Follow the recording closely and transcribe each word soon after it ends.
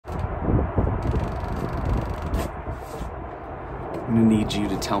I'm gonna need you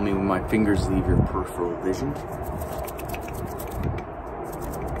to tell me when my fingers leave your peripheral vision.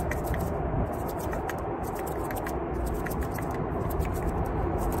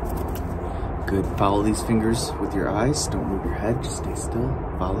 Good. Follow these fingers with your eyes. Don't move your head. Just stay still.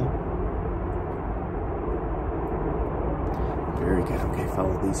 Follow. Very good. Okay,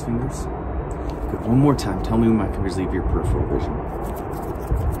 follow these fingers. Good. One more time. Tell me when my fingers leave your peripheral vision.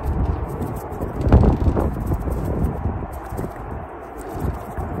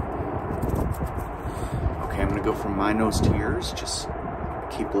 Okay, I'm going to go from my nose to yours. Just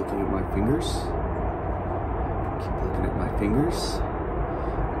keep looking at my fingers. Keep looking at my fingers.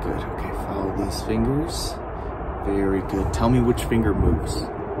 Good. Okay, follow these fingers. Very good. Tell me which finger moves.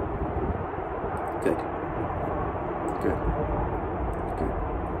 Good. Good. Good. Good.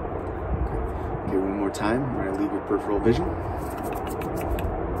 Okay, one more time. I'm going to leave your peripheral vision.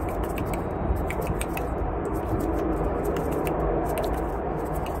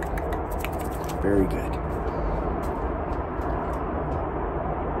 Very good.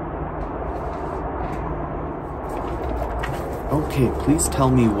 Okay, please tell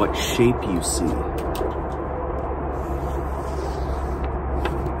me what shape you see.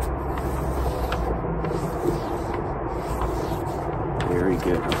 Very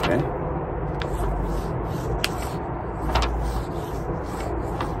good, okay.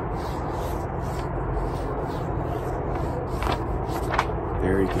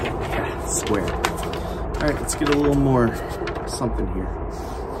 Very good, yeah, square. All right, let's get a little more something here.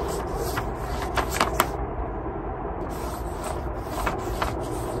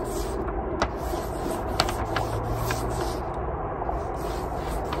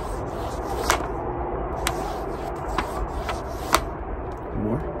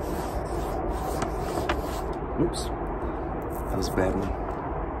 More. Oops, that was a bad one.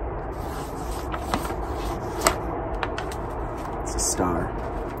 It's a star.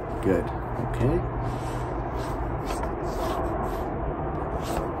 Good. Okay.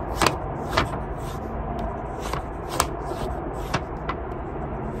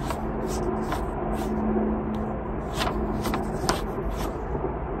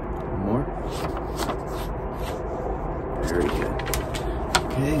 More. Very good.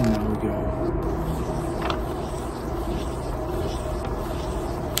 Okay, and now we go.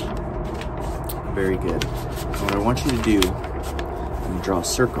 Very good. So what I want you to do, I'm going to draw a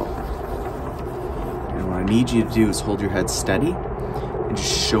circle. And what I need you to do is hold your head steady and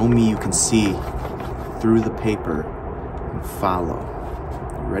just show me you can see through the paper and follow.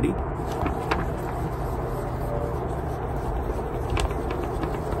 You ready?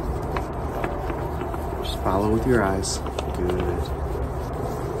 Just follow with your eyes. Good.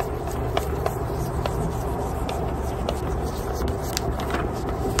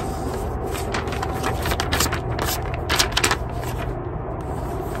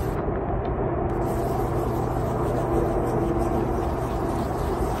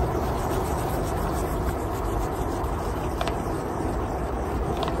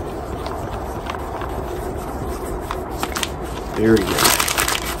 Very good.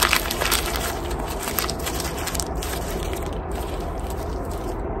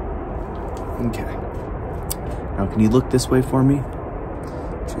 Okay. Now can you look this way for me?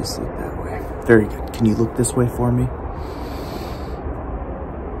 Just look that way. Very good. Can you look this way for me?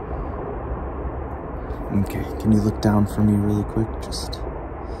 Okay. Can you look down for me really quick? Just.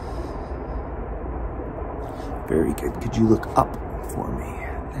 Very good. Could you look up for me?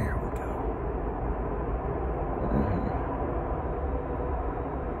 There we go.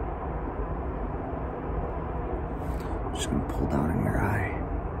 Just gonna pull down in your eye.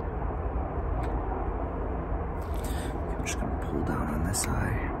 I'm just gonna pull down on this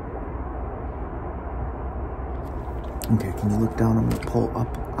eye. Okay, can you look down? I'm gonna pull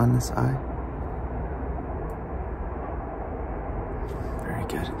up on this eye. Very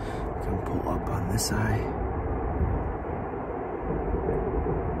good. I'm gonna pull up on this eye.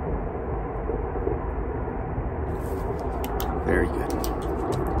 Very good.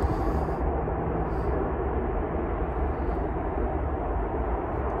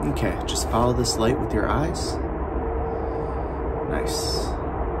 Okay, just follow this light with your eyes. Nice.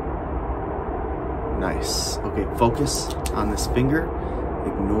 Nice. Okay, focus on this finger.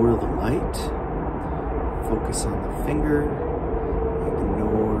 Ignore the light. Focus on the finger.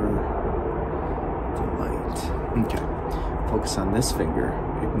 Ignore the light. Okay. Focus on this finger.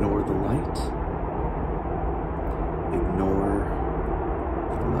 Ignore the light. Ignore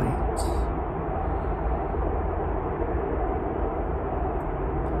the light.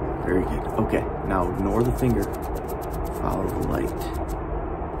 Very good. Okay, now ignore the finger. Follow the light.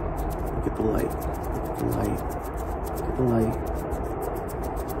 Look at the light. Look at the light. Look at the light.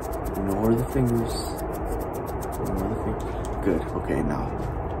 Ignore the fingers. Ignore the fingers. Good. Okay, now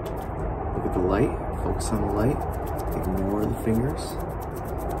look at the light. Focus on the light. Ignore the fingers.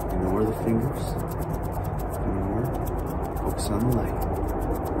 Ignore the fingers. Ignore. Focus on the light.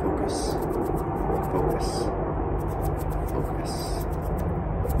 Focus. Focus. Focus.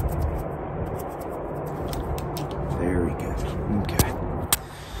 Very good. Okay.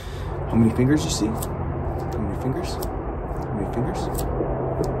 How many fingers you see? How many fingers? How many fingers?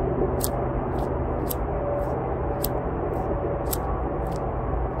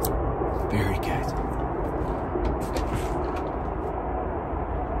 Very good.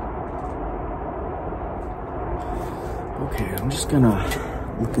 Okay, I'm just gonna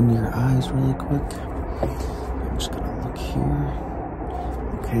look into your eyes really quick. I'm just gonna look here.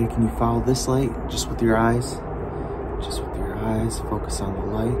 Okay, can you follow this light just with your eyes? Just with your eyes, focus on the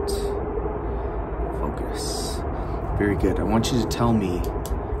light. Focus. Very good. I want you to tell me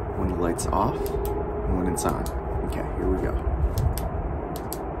when the light's off and when it's on. Okay, here we go.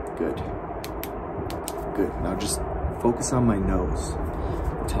 Good. Good. Now just focus on my nose.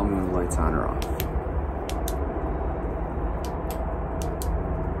 Tell me when the light's on or off.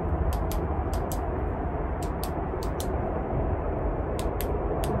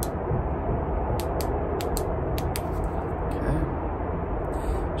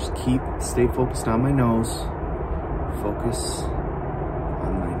 Stay focused on my nose. Focus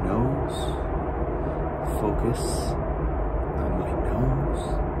on my nose. Focus on my nose.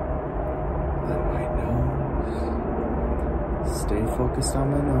 On my nose. Stay focused on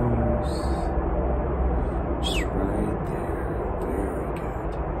my nose. Just right there. Very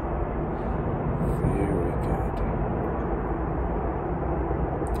good. Very good.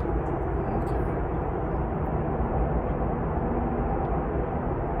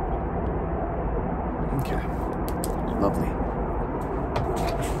 Okay, lovely.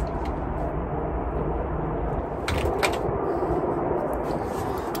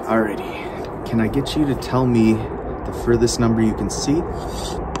 Alrighty, can I get you to tell me the furthest number you can see?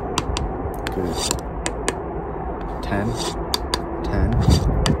 Good. 10, 10,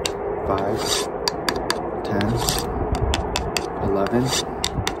 5, 10, 11.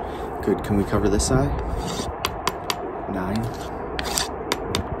 Good, can we cover this eye? 9,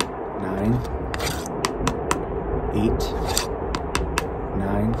 9. 8,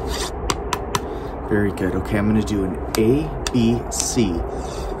 9. Very good. Okay, I'm gonna do an A, B, C.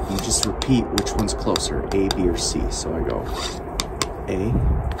 You just repeat which one's closer, A, B, or C. So I go A,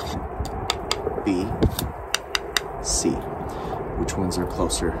 B, C. Which ones are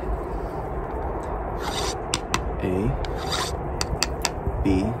closer? A,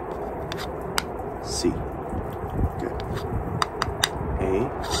 B, C. Good. A,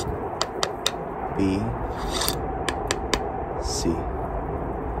 B, C.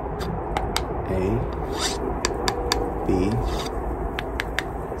 A, B,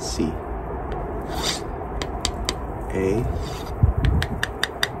 C. A,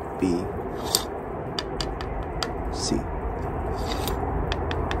 B, C.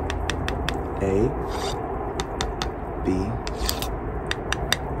 A, B,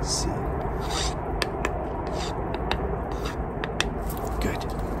 C. Good.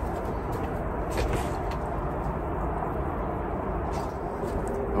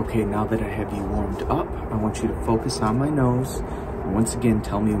 Okay, now that I have you warmed up, I want you to focus on my nose. And once again,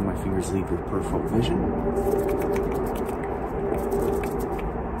 tell me when my fingers leave your peripheral vision.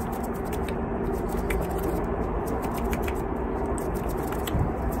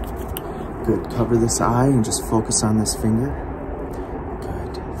 Good. Cover this eye and just focus on this finger.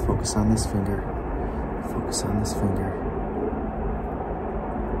 Good. Focus on this finger. Focus on this finger.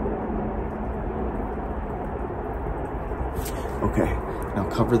 Okay. Now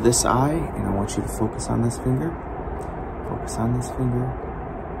cover this eye, and I want you to focus on this finger. Focus on this finger.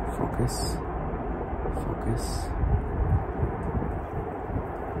 Focus. Focus.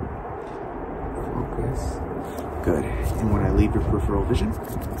 Focus. Good. And when I leave your peripheral vision.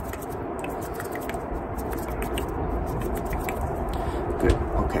 Good.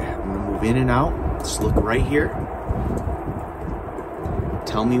 Okay. I'm going to move in and out. Just look right here.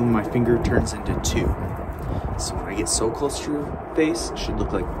 Tell me when my finger turns into 2. So when I get so close to your face, it should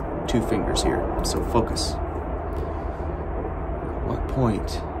look like 2 fingers here. So focus. At what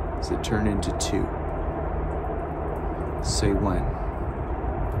point does it turn into 2? Say when.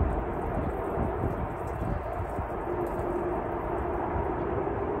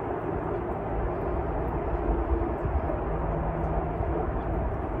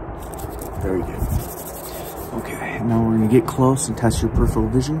 Very good. Okay, now we're gonna get close and test your peripheral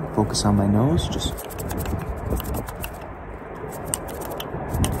vision. Focus on my nose, just.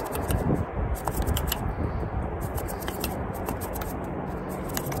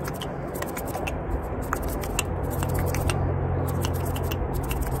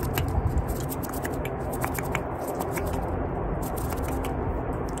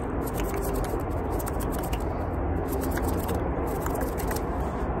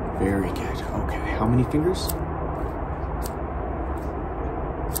 tiny fingers.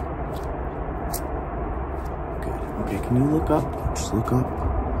 Good. Okay, can you look up? Just look up.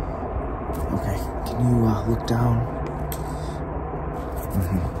 Okay, can you look down?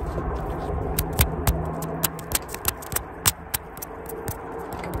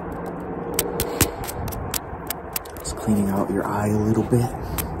 Just cleaning out your eye a little bit.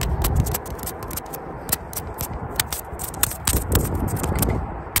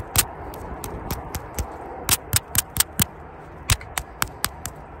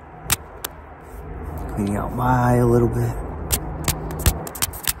 Cleaning out my eye a little bit.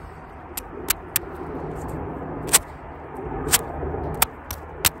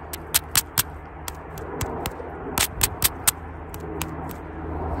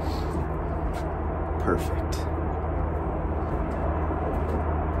 Perfect.